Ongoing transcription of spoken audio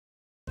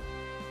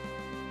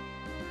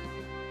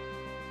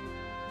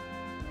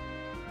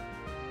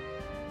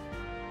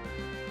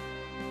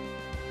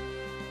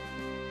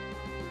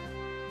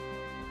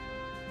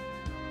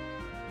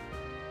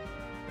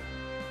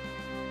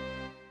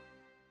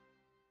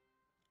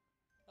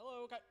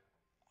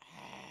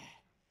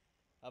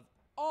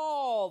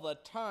the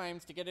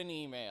times to get an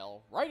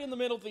email, right in the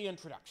middle of the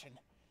introduction.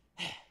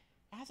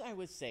 As I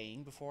was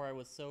saying before I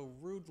was so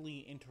rudely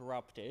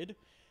interrupted,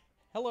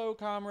 hello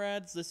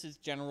comrades, this is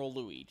General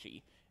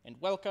Luigi, and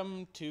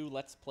welcome to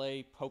Let's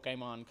Play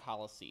Pokémon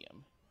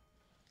Colosseum.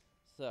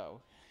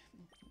 So,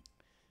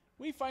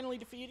 we finally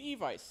defeated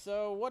Evice,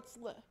 so what's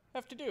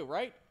left to do,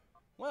 right?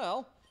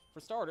 Well, for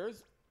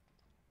starters,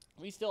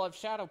 we still have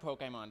Shadow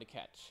Pokémon to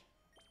catch.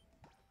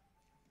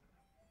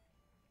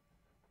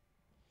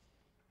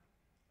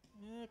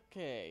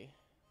 Okay.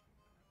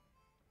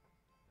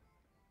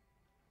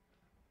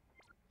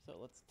 So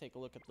let's take a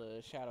look at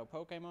the Shadow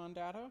Pokémon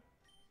data.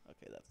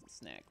 Okay, that's the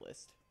snag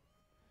list.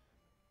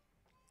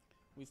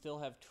 We still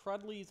have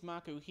Trudley's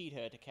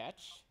Makuhita to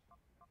catch.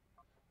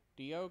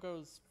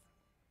 Diogo's...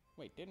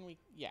 Wait, didn't we?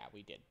 Yeah,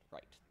 we did.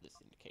 Right. This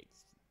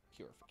indicates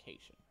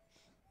purification.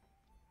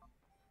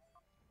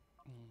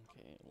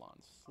 Okay,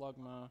 Lon's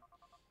Slugma.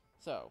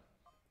 So,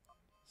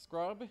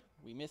 Scrub,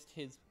 we missed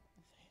his...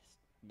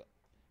 I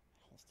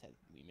almost said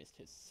we missed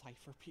his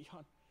Cypher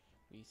Peon.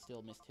 We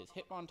still missed his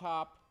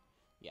Hitmontop.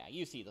 Yeah,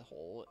 you see the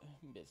whole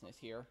business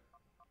here.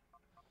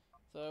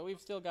 So we've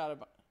still got a...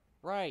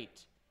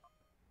 Right!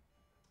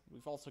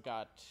 We've also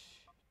got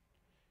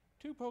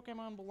 2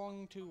 Pokemon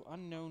belonging to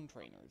unknown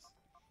trainers.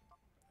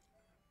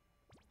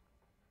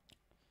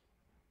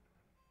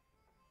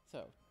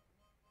 So,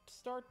 to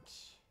start...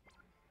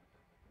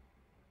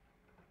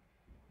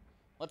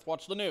 Let's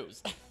watch the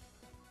news!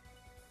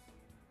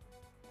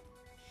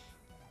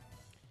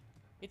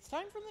 It's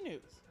time for the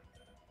news.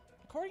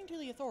 According to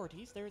the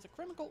authorities, there is a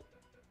criminal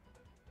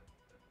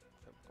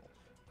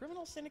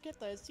syndicate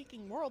that is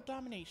seeking world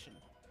domination.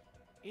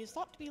 It is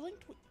thought to be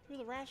linked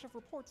with a rash of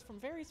reports from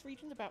various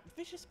regions about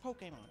vicious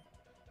Pokémon.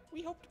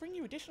 We hope to bring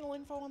you additional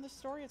info on this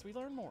story as we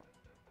learn more.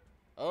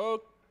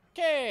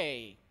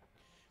 Okay!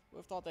 Would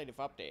have thought they'd have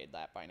updated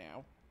that by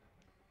now.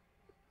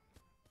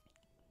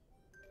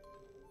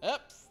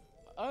 Yep!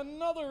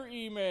 Another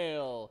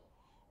email!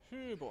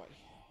 Oh boy.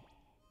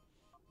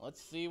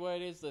 Let's see what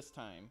it is this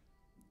time.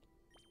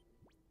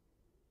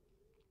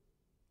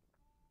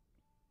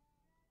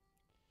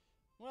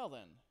 Well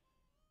then,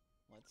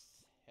 let's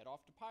head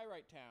off to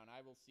Pyrite Town.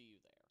 I will see you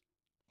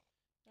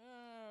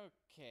there.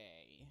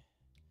 Okay.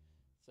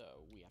 So,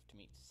 we have to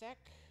meet Sek,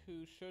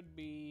 who should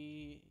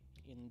be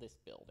in this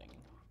building.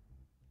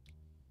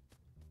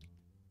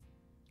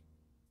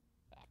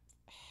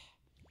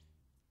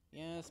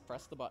 Yes,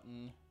 press the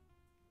button.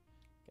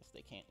 Guess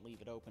they can't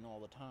leave it open all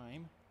the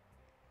time.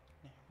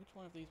 Now, which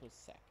one of these was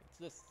Sek? It's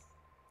this.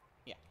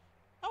 Yeah.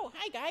 Oh,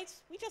 hi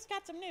guys! We just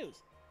got some news.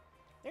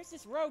 There's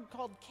this rogue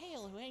called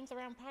Kale who hangs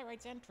around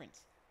Pyrite's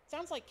entrance.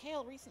 Sounds like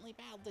Kale recently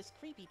battled this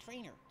creepy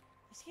trainer.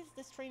 I see that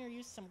this trainer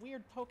used some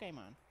weird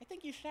Pokemon. I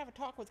think you should have a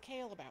talk with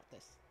Kale about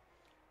this.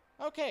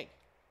 Okay,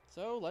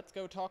 so let's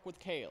go talk with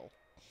Kale.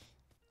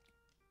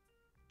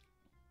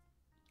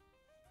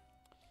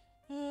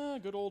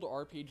 Good old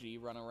RPG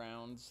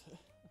runarounds.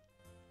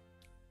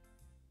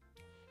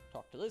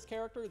 Talk to this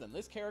character, then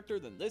this character,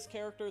 then this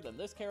character, then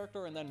this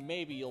character, and then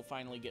maybe you'll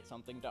finally get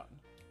something done.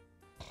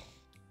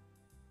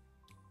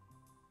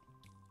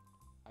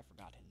 I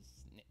forgot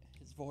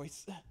his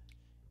voice.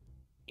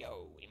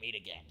 Yo, we meet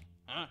again.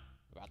 Huh?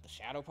 About the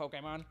Shadow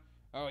Pokemon?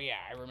 Oh yeah,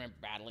 I remember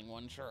battling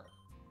one, sure.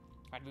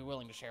 I'd be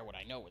willing to share what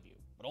I know with you,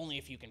 but only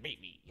if you can beat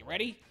me. You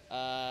ready?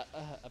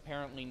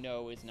 Apparently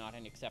no is not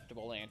an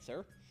acceptable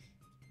answer.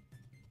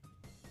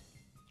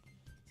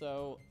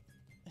 So,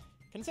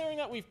 considering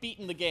that we've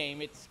beaten the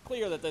game, it's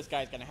clear that this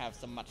guy's gonna have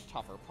some much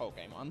tougher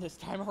Pokemon this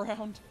time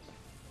around.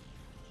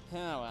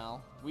 Oh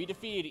well, we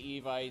defeated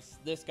Evice.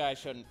 This guy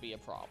shouldn't be a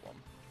problem.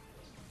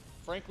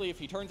 Frankly, if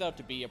he turns out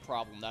to be a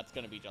problem, that's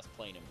gonna be just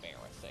plain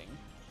embarrassing.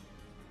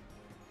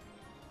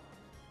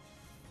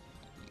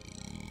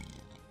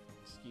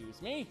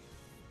 Excuse me.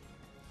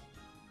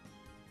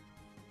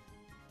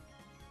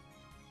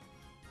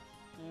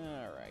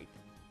 Alright.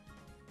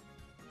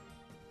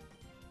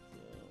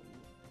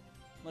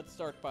 Let's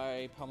start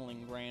by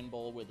pummeling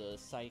Granbull with a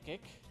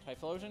Psychic.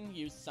 Typhlosion,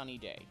 use Sunny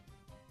Day.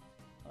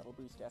 That'll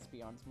boost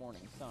Espeon's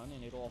Morning Sun,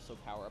 and it'll also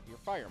power up your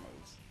fire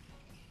moves.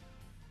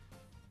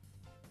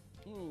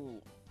 Ooh,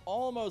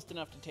 almost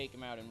enough to take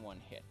him out in one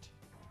hit.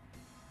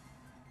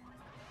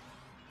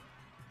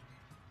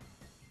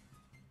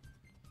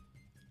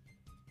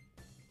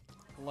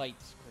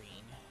 Light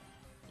Screen.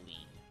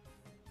 Lean.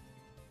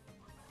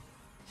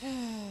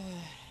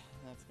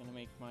 That's gonna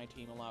make my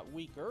team a lot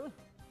weaker.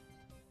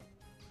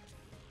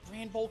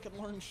 Granbull can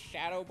learn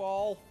Shadow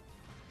Ball.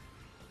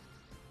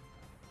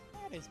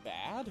 That is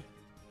bad.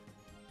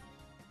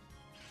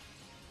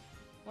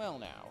 Well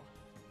now.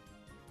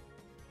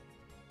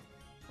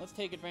 Let's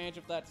take advantage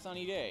of that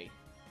sunny day.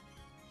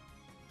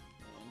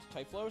 And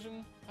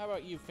Typhlosion, how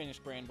about you finish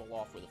Granbull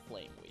off with a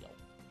Flame Wheel?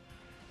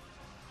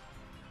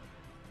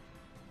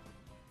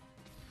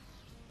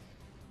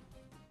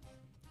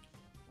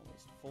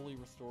 Almost fully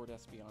restored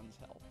Espeon's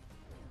health.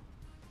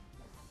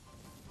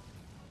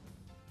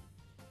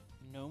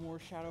 No more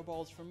Shadow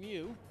Balls from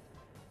you.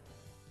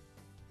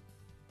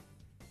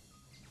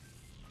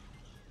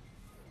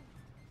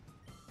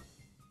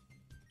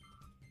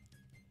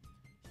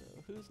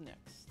 who's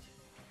next?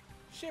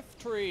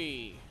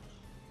 Shiftry!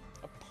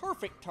 A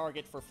perfect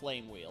target for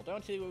Flame Wheel,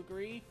 don't you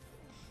agree?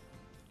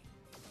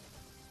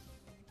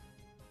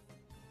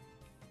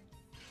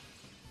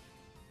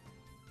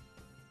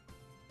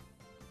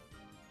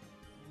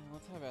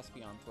 Let's have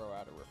Espeon throw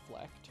out a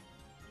Reflect.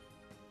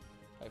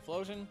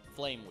 Typhlosion,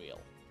 Flame Wheel.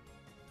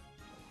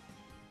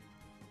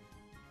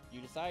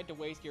 You decide to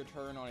waste your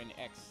turn on an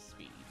X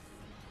speed.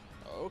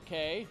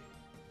 Okay.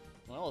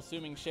 Well,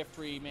 assuming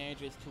Shiftry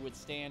manages to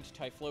withstand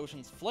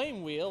Typhlosion's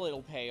Flame Wheel,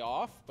 it'll pay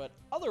off, but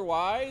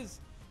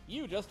otherwise,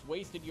 you just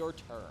wasted your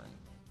turn.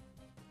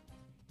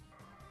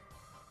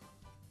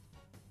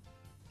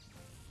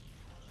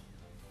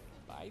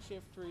 Bye,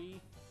 Shiftry.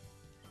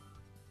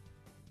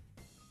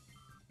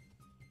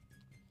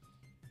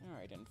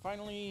 Alright, and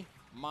finally,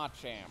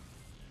 Machamp.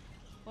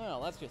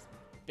 Well, that's just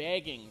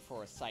begging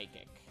for a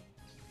Psychic.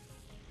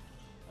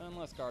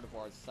 Unless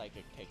Gardevoir's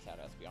Psychic takes out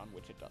Espeon,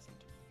 which it doesn't.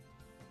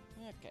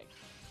 Okay.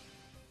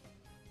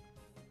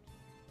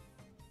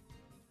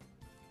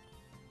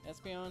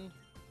 Espeon,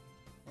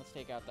 let's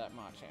take out that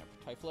Machamp.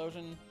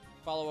 Typhlosion,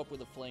 follow up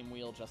with a Flame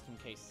Wheel just in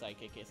case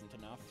Psychic isn't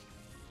enough.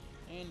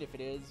 And if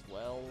it is,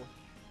 well,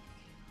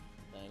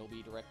 then it'll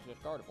be directed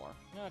at Gardevoir.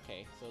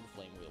 Okay, so the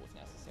Flame Wheel was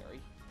necessary.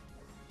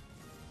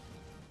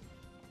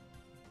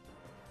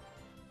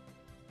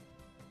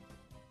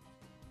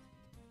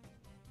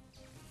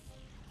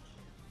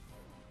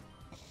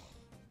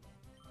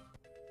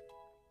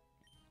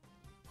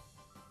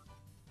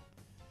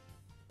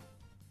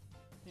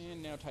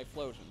 And now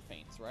Typhlosion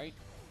faints, right?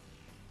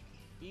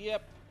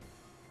 Yep.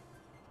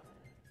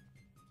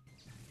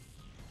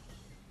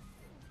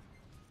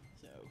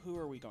 So, who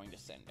are we going to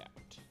send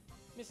out?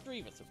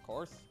 Misdreavus, of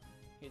course.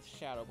 His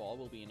Shadow Ball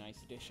will be a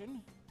nice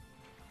addition.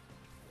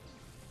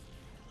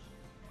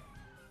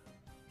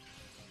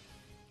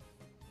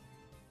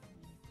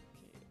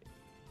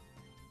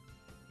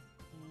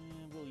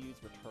 Okay. We'll use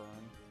Return.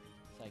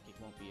 Psychic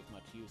won't be of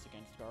much use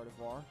against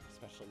Gardevoir,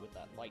 especially with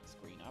that light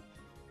screen up.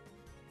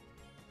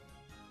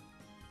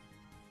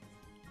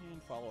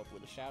 And follow up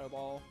with a Shadow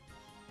Ball.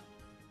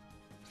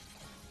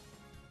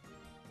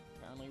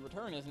 Apparently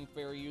Return isn't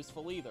very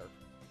useful either.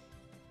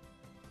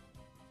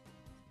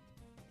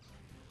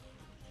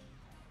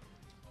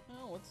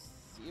 Well, let's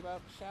see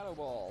about Shadow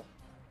Ball.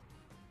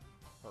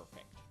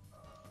 Perfect.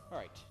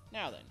 Alright,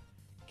 now then.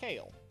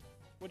 Kale,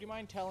 would you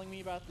mind telling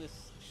me about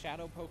this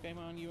Shadow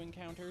Pokemon you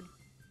encountered?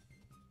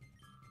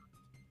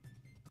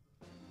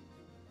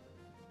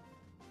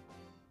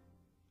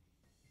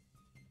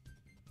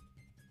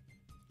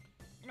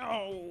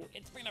 No!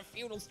 It's been a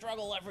futile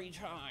struggle every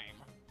time!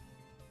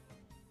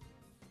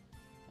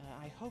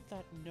 I hope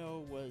that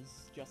no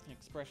was just an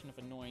expression of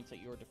annoyance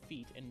at your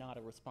defeat and not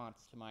a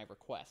response to my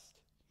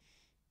request.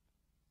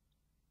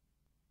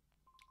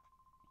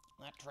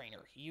 That trainer,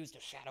 he used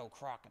a Shadow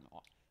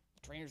Croconaut.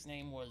 The trainer's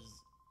name was...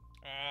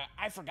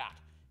 I forgot.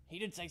 He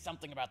did say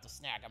something about the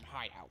Snag'em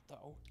hideout,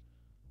 though.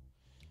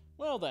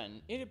 Well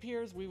then, it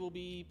appears we will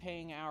be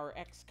paying our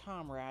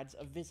ex-comrades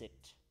a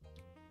visit.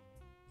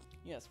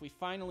 Yes, we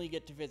finally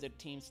get to visit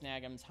Team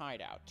Snag'em's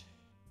hideout.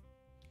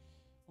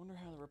 Wonder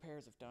how the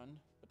repairs have done.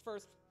 But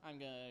first, I'm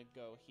gonna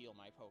go heal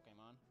my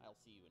Pokemon. I'll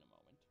see you in a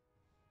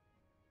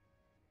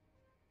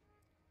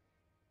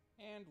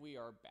moment. And we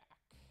are back.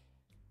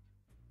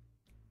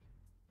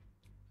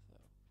 So,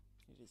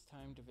 it is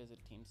time to visit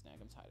Team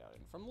Snag'em's hideout.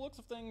 And from the looks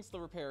of things, the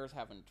repairs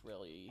haven't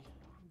really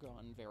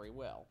gone very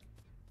well.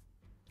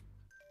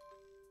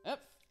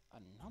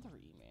 Another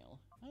email.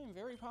 I am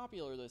very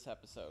popular this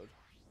episode.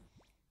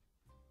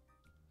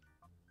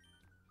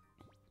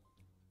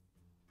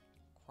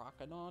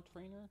 Croconaut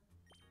trainer?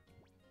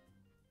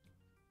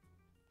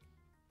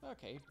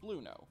 Okay,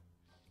 Bluno.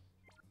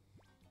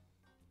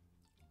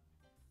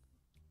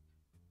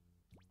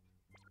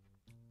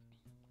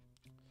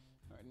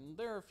 Alright, and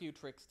there are a few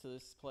tricks to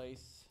this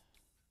place.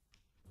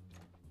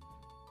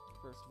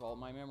 First of all,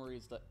 my memory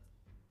is that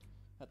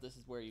this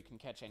is where you can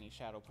catch any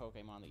Shadow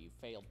Pokemon that you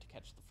failed to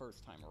catch the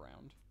first time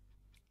around.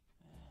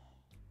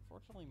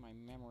 Fortunately, my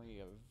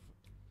memory of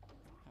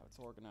how it's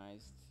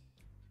organized...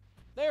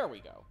 There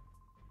we go!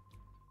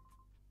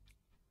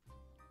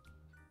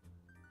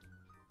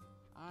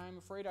 I'm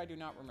afraid I do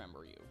not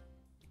remember you.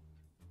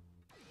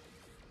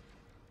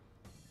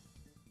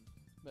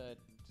 But...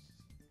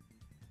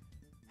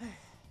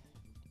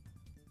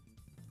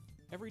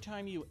 every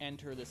time you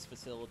enter this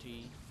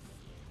facility,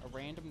 a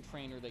random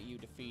trainer that you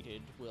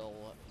defeated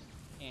will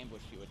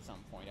ambush you at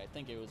some point. I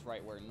think it was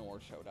right where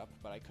Nor showed up,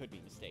 but I could be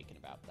mistaken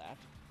about that.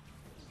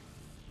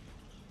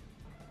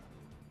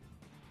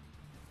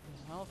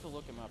 I'll have to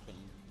look him up and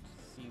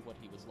see what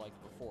he was like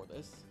before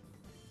this.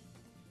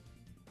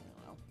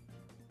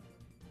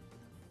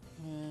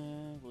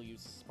 We'll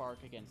use Spark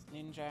against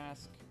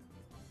Ninjask.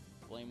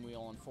 Flame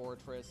Wheel on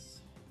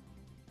Fortress.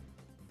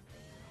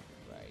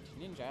 Right,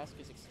 Ninjask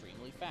is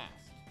extremely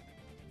fast.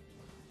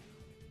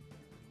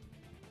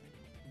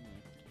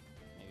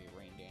 Maybe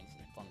Rain Dance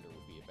and Thunder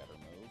would be a better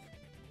move.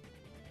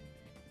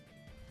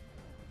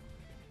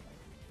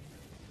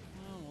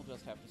 Well, we'll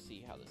just have to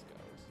see how this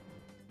goes.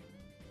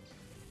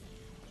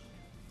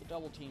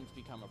 double teams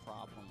become a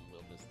problem,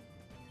 we'll just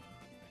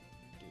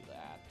do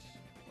that.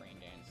 Rain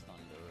Dance,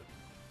 Thunder,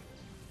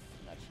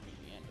 and that should be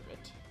the end of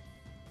it.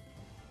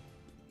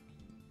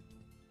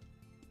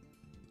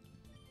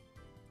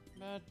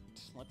 But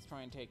let's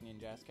try and take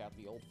Ninjask out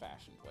the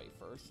old-fashioned way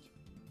first.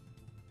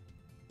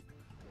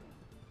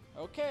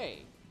 Okay.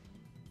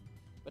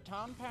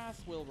 Baton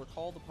Pass will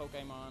recall the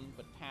Pokémon,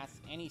 but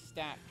pass any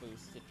stat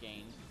boosts it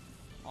gained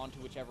onto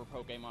whichever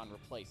Pokémon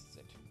replaces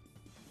it.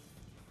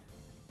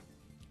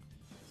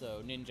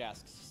 So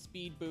Ninjask's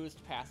speed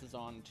boost passes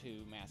on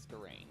to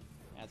Masquerain,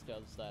 as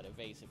does that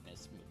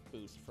evasiveness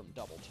boost from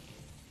Double Team.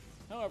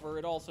 However,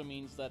 it also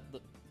means that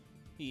the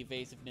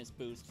evasiveness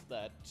boost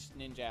that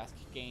Ninjask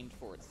gained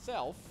for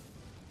itself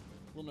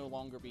will no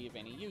longer be of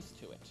any use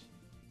to it,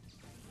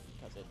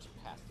 because it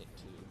passed it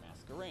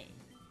to Masquerain.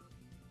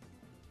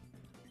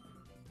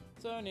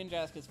 So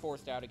Ninjask is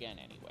forced out again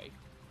anyway.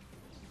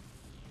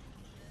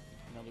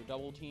 Another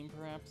double team,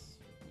 perhaps?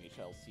 We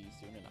shall see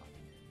soon enough.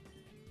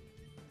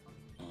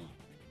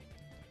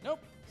 Nope!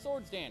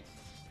 Swords Dance!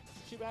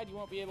 Too bad you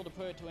won't be able to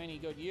put it to any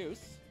good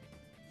use.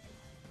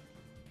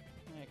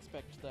 I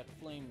expect that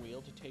Flame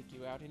Wheel to take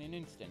you out in an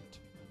instant.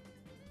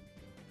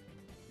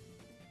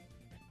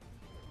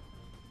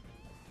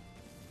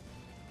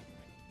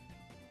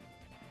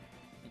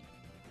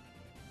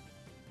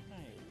 I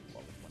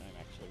love it when I'm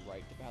actually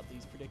right about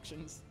these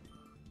predictions.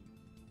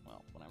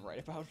 Well, when I'm right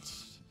about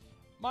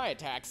my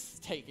attacks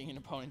taking an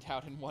opponent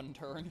out in one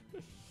turn.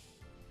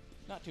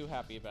 Not too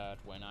happy about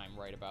when I'm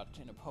right about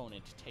an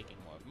opponent taking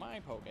one of my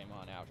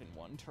Pokemon out in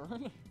one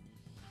turn.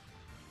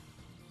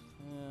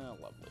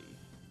 Lovely.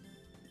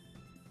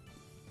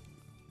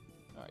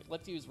 Alright,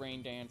 let's use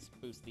Rain Dance,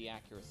 boost the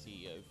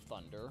accuracy of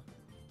Thunder.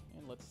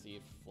 And let's see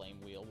if Flame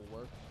Wheel will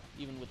work.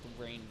 Even with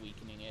the rain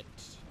weakening it,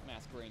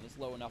 Masquerain is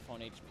low enough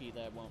on HP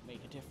that it won't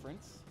make a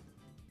difference.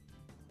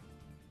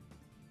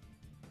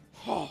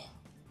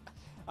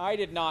 I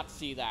did not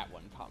see that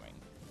one coming.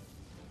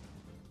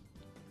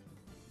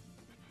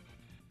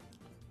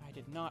 I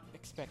did not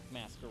expect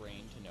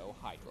Masquerain to know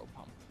Hydro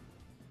Pump.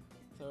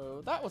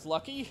 So that was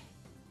lucky.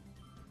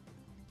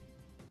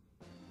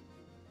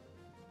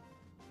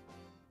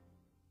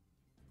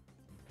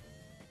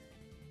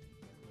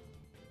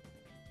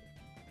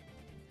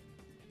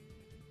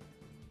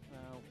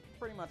 Well,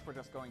 pretty much we're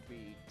just going to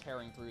be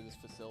tearing through this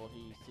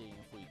facility, seeing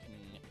if we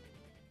can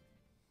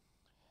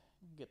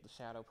get the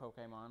Shadow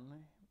Pokemon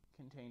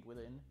contained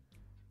within.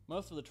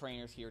 Most of the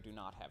trainers here do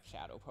not have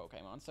Shadow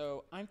Pokemon,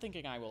 so I'm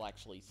thinking I will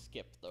actually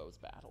skip those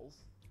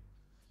battles.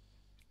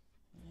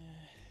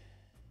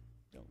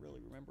 Don't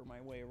really remember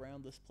my way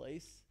around this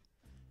place.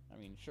 I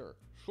mean, sure,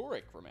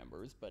 Shurik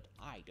remembers, but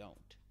I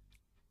don't.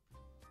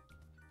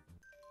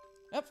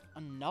 Yep,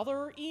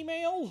 another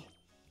email?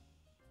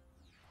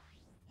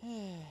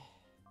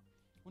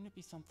 Wouldn't it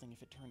be something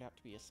if it turned out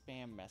to be a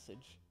spam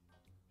message?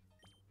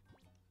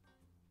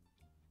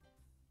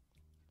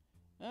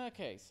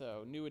 Okay,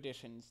 so new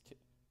additions to...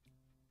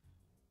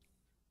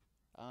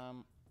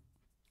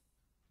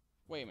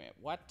 Wait a minute,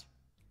 what?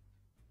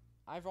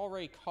 I've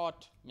already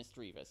caught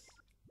Misdreavus.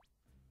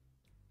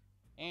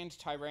 And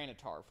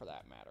Tyranitar, for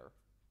that matter.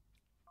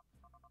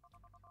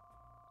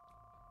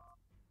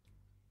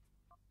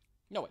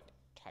 No, wait,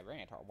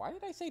 Tyranitar. Why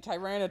did I say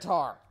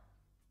Tyranitar?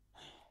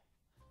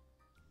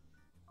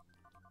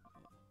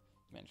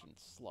 Mentioned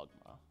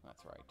Slugma,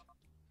 that's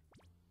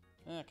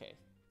right. Okay.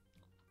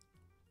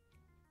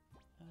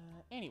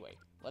 Anyway,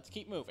 let's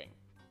keep moving.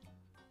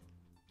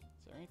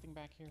 Is there anything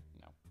back here?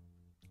 No.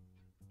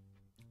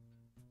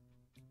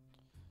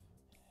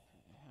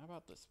 How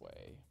about this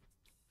way?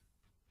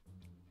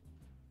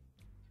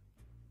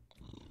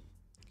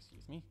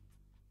 Excuse me.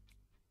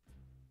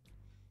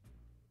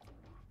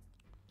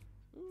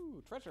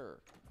 Ooh, treasure.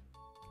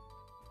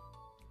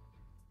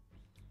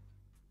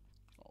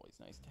 Always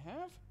nice to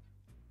have.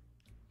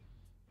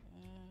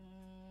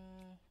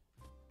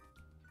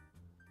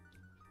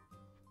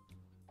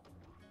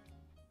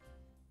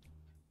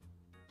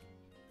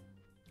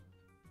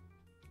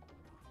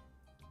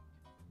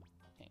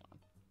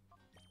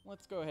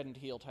 Let's go ahead and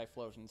heal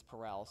Typhlosion's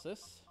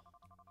paralysis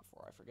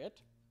before I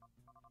forget.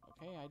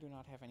 Okay, I do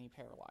not have any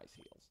paralyze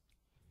heals.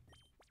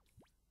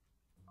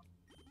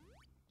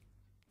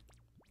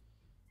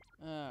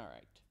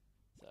 Alright,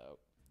 so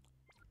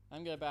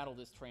I'm gonna battle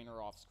this trainer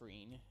off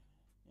screen,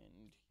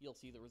 and you'll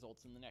see the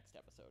results in the next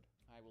episode.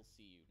 I will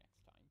see you next.